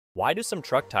Why do some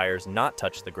truck tires not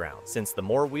touch the ground? Since the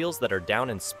more wheels that are down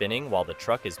and spinning while the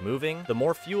truck is moving, the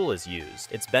more fuel is used.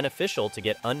 It's beneficial to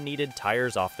get unneeded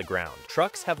tires off the ground.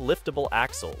 Trucks have liftable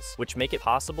axles, which make it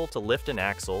possible to lift an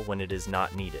axle when it is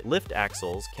not needed. Lift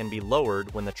axles can be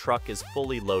lowered when the truck is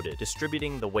fully loaded,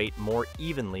 distributing the weight more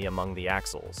evenly among the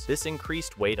axles. This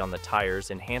increased weight on the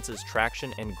tires enhances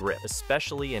traction and grip,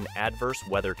 especially in adverse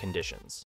weather conditions.